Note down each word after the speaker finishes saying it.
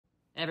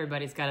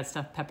Everybody's got a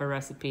stuffed pepper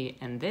recipe,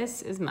 and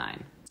this is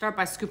mine. Start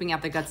by scooping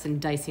out the guts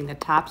and dicing the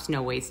tops,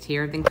 no waste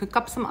here. Then cook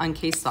up some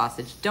uncased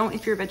sausage. Don't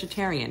if you're a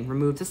vegetarian.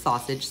 Remove the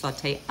sausage,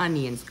 saute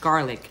onions,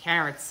 garlic,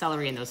 carrots,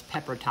 celery, and those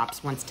pepper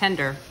tops. Once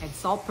tender, add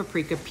salt,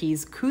 paprika,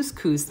 peas,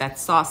 couscous,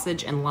 that's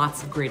sausage, and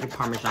lots of grated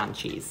Parmesan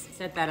cheese.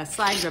 Set that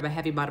aside, grab a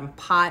heavy bottom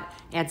pot,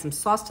 add some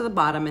sauce to the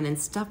bottom, and then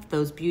stuff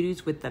those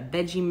beauties with the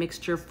veggie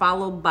mixture,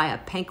 followed by a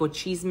panko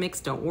cheese mix.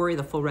 Don't worry,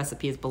 the full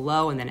recipe is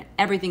below, and then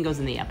everything goes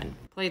in the oven.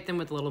 Plate them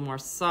with a little more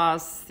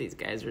sauce. These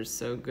guys are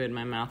so good,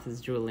 my mouth is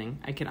drooling.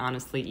 I could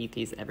honestly eat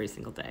these every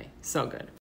single day. So good.